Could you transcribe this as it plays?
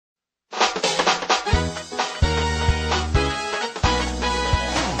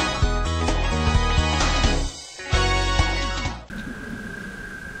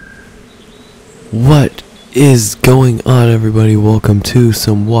What is going on, everybody? Welcome to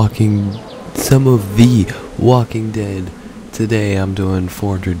some of the Walking Dead. Today I'm doing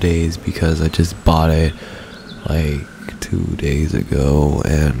 400 days because I just bought it like 2 days ago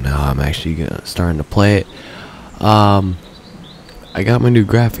and now I'm actually starting to play it. I got my new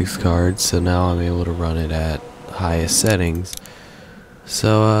graphics card, so now I'm able to run it at highest settings.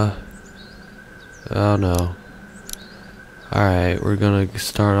 So oh no. Alright, we're gonna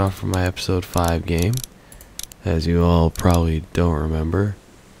start off with my episode 5 game, as you all probably don't remember.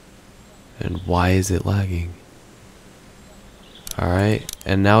 And why is it lagging? Alright,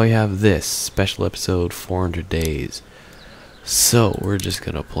 and now we have this special episode 400 days. So we're just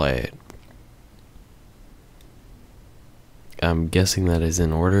gonna play it. I'm guessing that is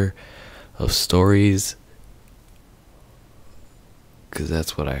in order of stories, because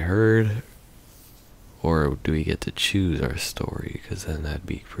that's what I heard. Or do we get to choose our story? Because then that'd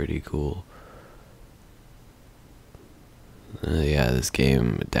be pretty cool. Yeah, this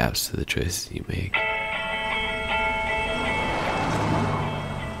game adapts to the choices you make.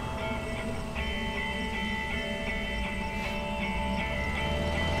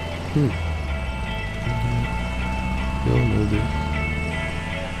 No,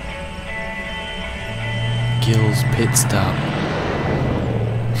 Gil's pit stop.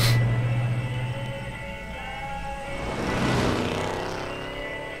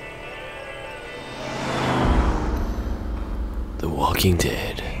 The Walking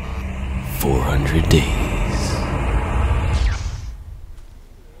Dead, 400 days.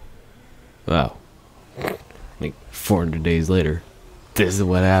 Wow. Like 400 days later, this is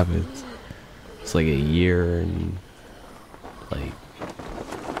what happens. It's like a year and like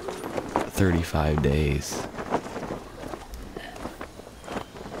 35 days.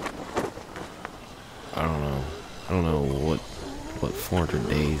 I don't know what 400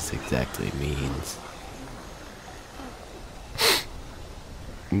 days exactly means.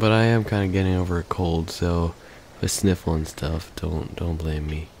 But I am kind of getting over a cold, so if I sniffle and stuff, don't blame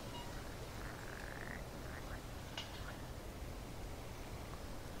me.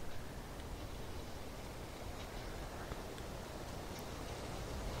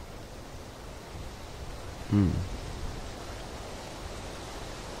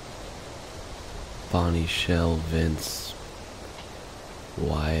 Bonnie, Shell, Vince,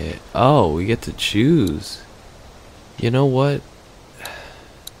 Wyatt. Oh, we get to choose. You know what?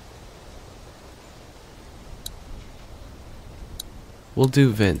 We'll do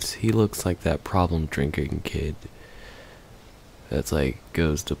Vince. He looks like that problem drinking kid that's like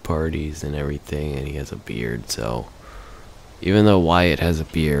goes to parties and everything, and he has a beard. So even though Wyatt has a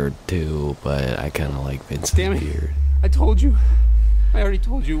beard too, but I kind of like Vince's beard. I told you. I already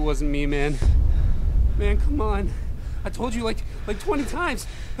told you it wasn't me, man. Man, come on. I told you like 20 times.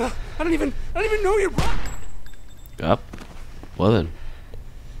 I don't even know you're wrong. Up. Well then.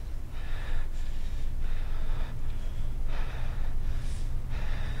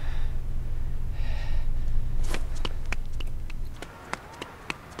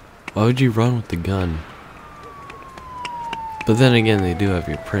 Why would you run with the gun? But then again, they do have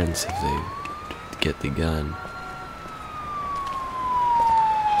your prints if they get the gun.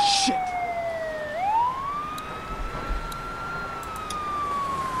 Shit.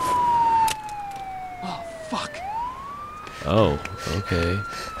 Oh, fuck. Oh, okay.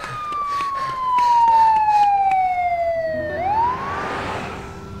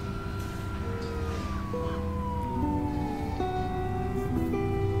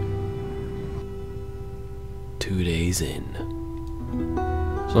 In.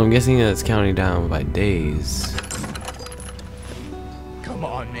 So I'm guessing that it's counting down by days. Come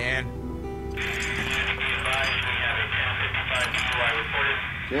on, man.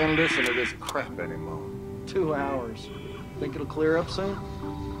 Can't listen to this crap anymore. 2 hours. Think it'll clear up soon?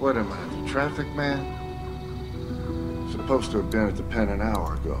 What am I, the traffic man? Supposed to have been at the pen an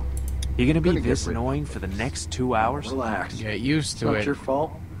hour ago. You gonna be this annoying for the next 2 hours? Relax. Get used to Not it. your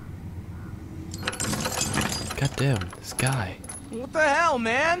fault. God damn, this guy. What the hell,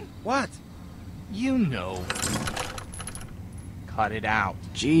 man? What? You know. Cut it out.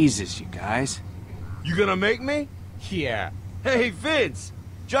 Jesus, you guys. You gonna make me? Yeah. Hey, Vince!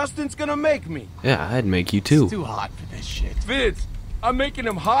 Justin's gonna make me! Yeah, I'd make you too. It's too hot for this shit. Vince! I'm making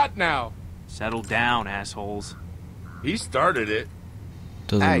him hot now! Settle down, assholes. He started it.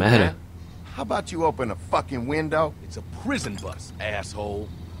 Doesn't Hey, matter. man, how about you open a fucking window? It's a prison bus, asshole.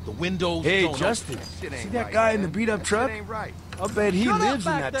 The windows Hey, don't Justin, Shit ain't see that right, guy in the man. beat-up That truck? shit ain't right. I bet he Shut up lives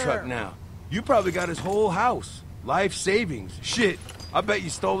in back that there. truck now. You probably got his whole house. Life savings. Shit, I bet you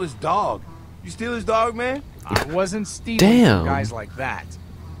stole his dog. You steal his dog, man? I wasn't stealing Damn. from guys like that.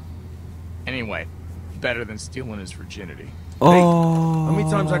 Anyway, better than stealing his virginity. Oh. How many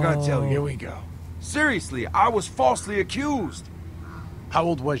times I gotta tell you? Here we go. Seriously, I was falsely accused. How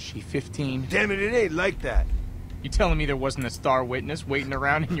old was she, 15? Damn it, it ain't like that. You telling me there wasn't a star witness waiting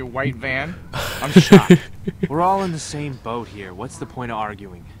around in your white van? I'm shocked. We're all in the same boat here. What's the point of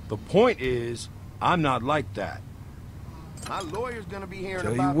arguing? The point is, I'm not like that. My lawyer's gonna be hearing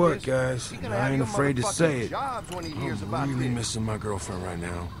Tell you about what, this. guys, He's and gonna I have ain't your afraid to motherfucking say it. jobs when he hears about I'm really this. missing my girlfriend right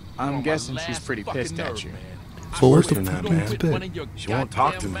now. I'm guessing she's pretty pissed at you. So what's the Worse than that, fucking man. bit? She won't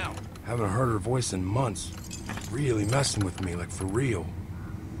talk to me. Haven't heard her voice in months. Really messing with me, like for real.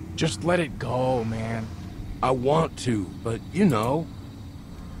 Just let it go, man. I want to, but you know,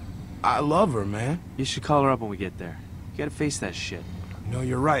 I love her, man. You should call her up when we get there. You gotta face that shit. No,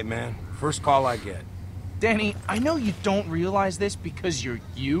 you're right, man. First call I get. Danny, I know you don't realize this because you're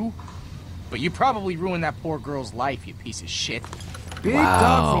you, but you probably ruined that poor girl's life, you piece of shit. Big Wow.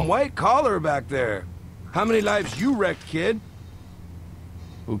 dog from White Collar back there. How many lives you wrecked, kid?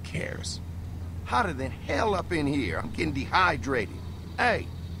 Who cares? Hotter than hell up in here. I'm getting dehydrated. Hey,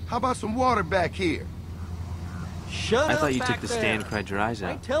 how about some water back here? Shut I up thought you back took the there. stand and cried your eyes I'm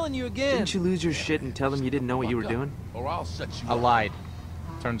out. telling you again. Didn't you lose your shit and tell them you didn't know what you were doing? Or I'll set you I up. lied.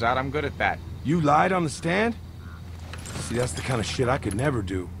 Turns out I'm good at that. You lied on the stand? See, that's the kind of shit I could never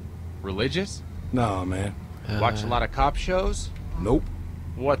do. Religious? Nah, man. Watch a lot of cop shows? Nope.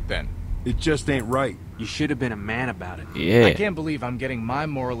 What then? It just ain't right. You should have been a man about it. Yeah. I can't believe I'm getting my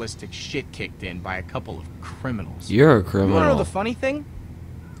moralistic shit kicked in by a couple of criminals. You're a You wanna know criminal. the funny thing?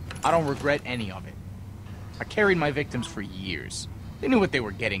 I don't regret any of it. I carried my victims for years. They knew what they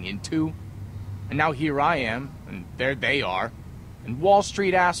were getting into. And now here I am, and there they are. And Wall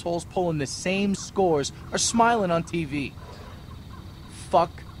Street assholes pulling the same scores are smiling on TV.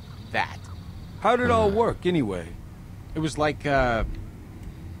 Fuck that. How'd it all work, anyway? It was like a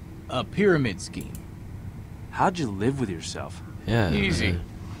pyramid scheme. How'd you live with yourself? Yeah. Easy.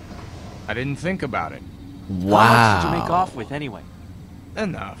 I didn't think about it. Wow. How much did you make off with anyway?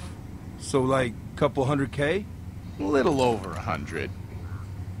 Enough. So, like, couple $100K? A little over 100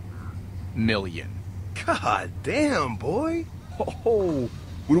 million. God damn, boy. Oh,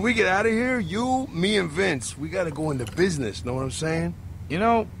 when we get out of here, you, me, and Vince, we gotta go into business, know what I'm saying? You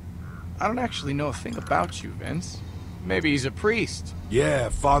know, I don't actually know a thing about you, Vince. Maybe he's a priest. Yeah,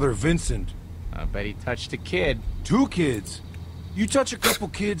 Father Vincent. I bet he touched a kid. 2 kids. You touch a couple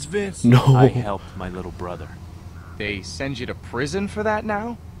kids, Vince? No. I helped my little brother. They send you to prison for that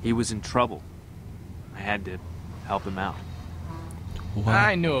now? He was in trouble. I had to help him out.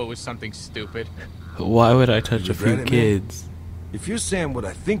 I knew it was something stupid. Why would I touch You a few regret it, man? kids? If you're saying what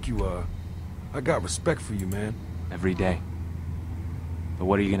I think you are, I got respect for you, man. Every day. But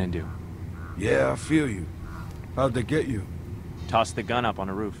what are you gonna do? Yeah, I feel you. How'd they get you? Toss the gun up on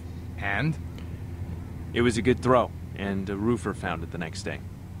a roof. And? It was a good throw, and a roofer found it the next day.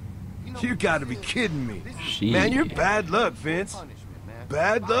 You gotta be kidding me. Shit. Man, you're bad luck, Vince.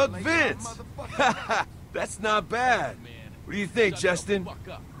 Bad luck, Vince. That's not bad. What do you think, Justin?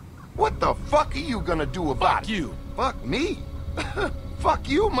 What the fuck are you gonna do about Fuck it? you. Fuck me? Fuck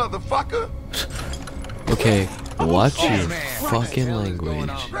you, motherfucker. Okay, watch Oh, your man. fucking language.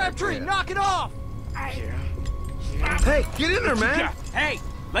 Crabtree, knock it off! Hey, get in there, man. Hey,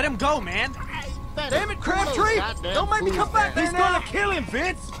 let him go, man. Damn it, Crabtree! Don't make me come back there He's now! gonna kill him,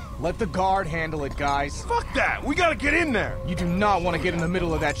 Vince. Let the guard handle it, guys. Fuck that. We gotta get in there. You do not want to get in the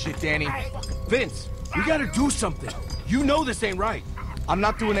middle of that shit, Danny. Vince, we gotta do something. You know this ain't right. I'm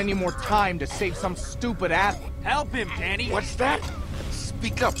not doing any more time to save some stupid ass. Help him, Danny. What's that?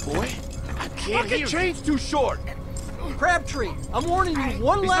 Speak up, boy. I can't Fucking hear. chain's too short. Crabtree, I'm warning you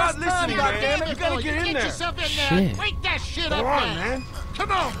one He's last not time, listening, man. goddammit! You gotta get in there. Shit. Break that shit Come up on, there. man.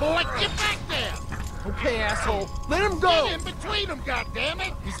 Come on, boy. Get back there. Okay, asshole, let him Get go! in between them,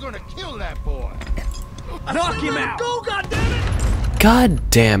 goddammit. He's gonna kill that boy. Knock him Let him out. go, goddammit! God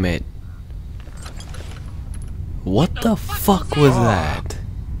damn it. What the fuck was that?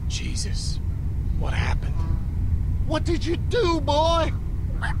 Jesus. What happened? What did you do, boy?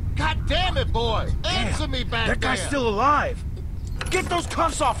 God damn it, boy. Answer me back That guy's there. still alive. Get those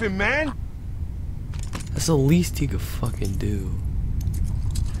cuffs off him, man. That's the least you could fucking do.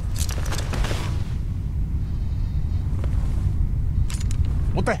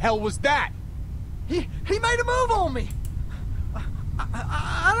 What the hell was that? He made a move on me!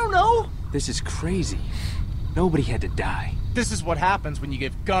 I don't know! This is crazy. Nobody had to die. This is what happens when you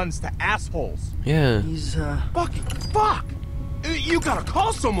give guns to assholes. Yeah. He's, Fucking fuck. You gotta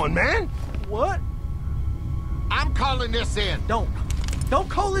call someone, man. what? I'm calling this in. Don't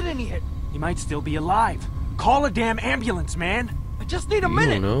call it in yet. He might still be alive. Call a damn ambulance, man. I just need a You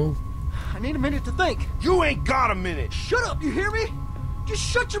minute. don't know. I need a minute to think. You ain't got a minute. Shut up, you hear me? Just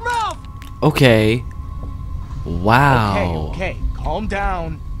shut your mouth. Okay. Wow. Okay, calm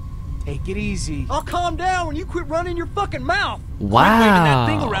down. Take it easy. I'll calm down when you quit running your fucking mouth. Wow. Quit waving that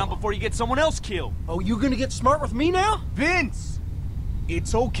thing around before you get someone else killed. Oh, you gonna get smart with me now? Vince!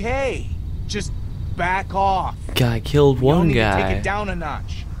 It's okay. Just back off. Guy killed You don't one need to guy. take it down a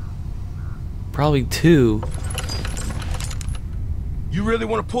notch. Probably two. You really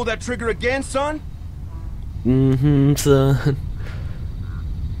want to pull that trigger again, son? Mm-hmm, son.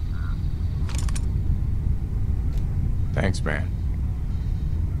 Thanks, man.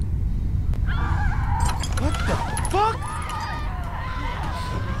 What the fuck?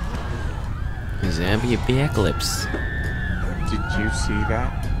 Zombie apocalypse. Did you see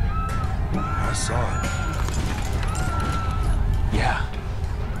that? I saw it. Yeah.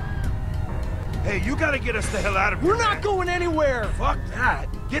 Hey, you gotta get us the hell out of here. We're not going anywhere. Fuck that.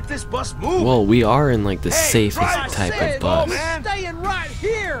 Get this bus moving. Well, we are in like the safest drive, type Said, of bus. man. Staying right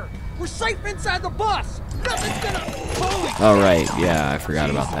here. We're safe inside the bus. Nothing's gonna. Holy All right, yeah, I forgot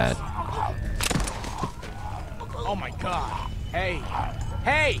about that. Oh my god.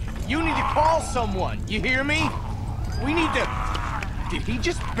 Hey, you need to call someone. You hear me? We need to... Did he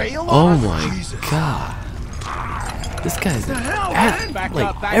just bail Oh on us? my god. This guy's an hell, ass. man? Back Like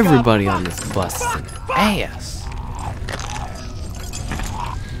up, back everybody up. on this bus is an ass.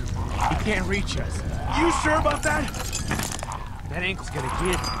 He can't reach us. You sure about that? That ankle's gonna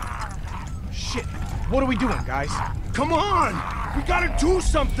get. Shit. What are we doing, guys? Come on. We gotta do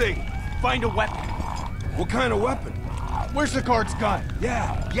something. Find a weapon. What kind of weapon? Where's the guard's gun?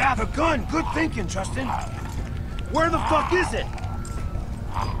 Yeah, the gun. Good thinking, Justin. Where the fuck is it?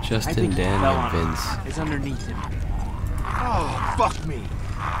 I Justin, think he Dan, fell and on Vince. it. It's underneath him. Oh, fuck me.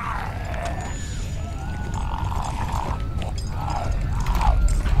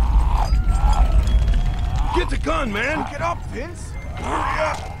 Get the gun, man. Pick it up, Vince. Hurry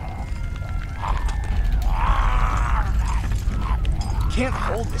up. Can't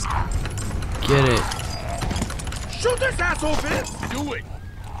hold this guy. Get it. Shoot this asshole, Vince. Do it.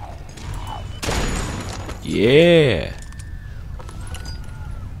 Yeah.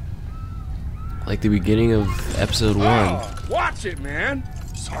 Like the beginning of episode 1. Oh, watch it, man.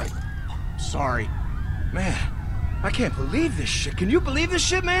 Sorry. Man, I can't believe this shit. Can you believe this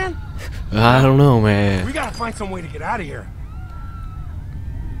shit, man? I don't know, man. We gotta find some way to get out of here.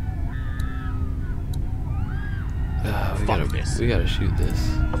 We gotta shoot this.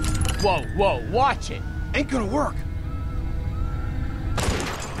 Whoa, watch it. Ain't gonna work.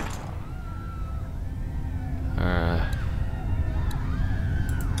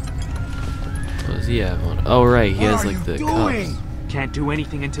 What does he have on? Oh, right, he What has are like you the doing? cuffs. Can't do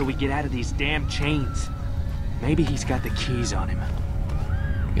anything until we get out of these damn chains. Maybe he's got the keys on him.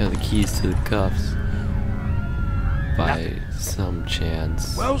 He got the keys to the cuffs. By some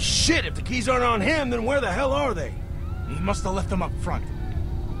chance. Well, shit. If the keys aren't on him, then where the hell are they? He must have left them up front.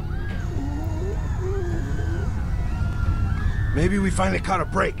 Maybe we finally caught a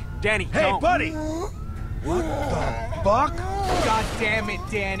break. Danny, Hey, don't. buddy! What the fuck? God damn it,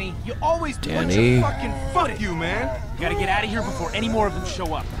 Danny. You always put Danny. your fucking foot Fuck in. you, man. Gotta get out of here before any more of them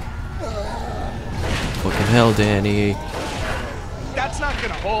show up. Fucking hell, Danny. That's not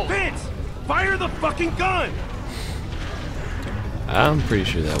gonna hold. Vince, fire the fucking gun! I'm pretty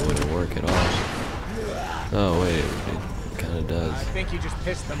sure that wouldn't work at all. Oh, wait, it kinda does. I think you just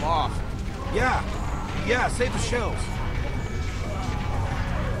pissed them off. Yeah, save the shells.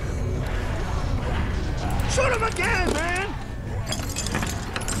 Shoot him again, man!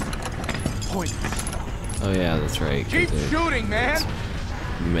 Point. Oh, yeah, that's right. 'cause Keep they're shooting, man.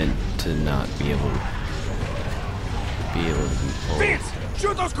 meant to not be able to be pulled. Vince,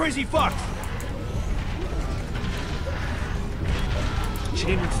 shoot those crazy fucks!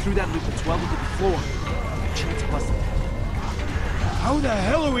 Chain runs through that loop that's well into the floor. Chance of busting. How the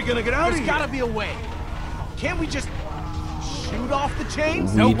hell are we gonna get out of There's here? gotta be a way. Can't we just shoot off the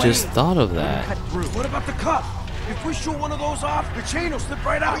chains? We just thought of that. Cut through. What about the cuff? If we shoot one of those off, the chain will slip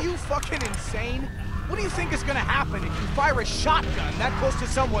right out. Are you fucking insane? What do you think is gonna happen if you fire a shotgun that close to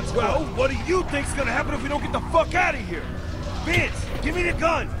someone's Well, foot? what do you think's gonna happen if we don't get the fuck out of here? Vince, give me the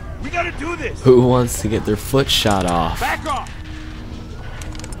gun. We gotta do this. Who wants to get their foot shot off? Back off.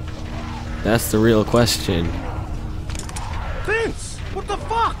 That's the real question. Vince, what the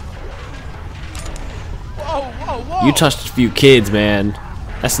fuck? Whoa. You touched a few kids, man.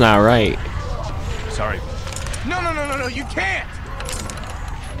 That's not right. Sorry. No, you can't!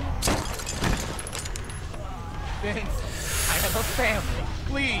 Vince, I have a family.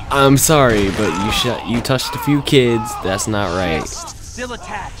 Please. I'm sorry, but you touched a few kids. That's not right. still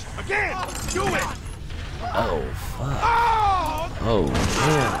attached. Again! Do it! Oh, fuck. Oh,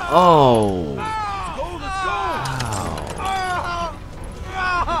 man. Oh. Let's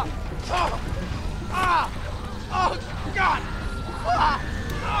go,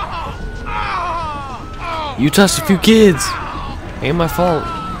 let's go! You touched a few kids. Ain't my fault.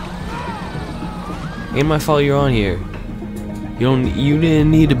 Ain't my fault you're on here. You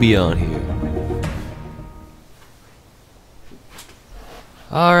didn't need to be on here.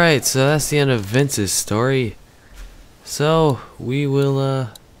 Alright, so that's the end of Vince's story. So we will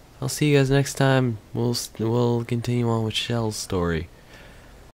I'll see you guys next time. We'll continue on with Shell's story.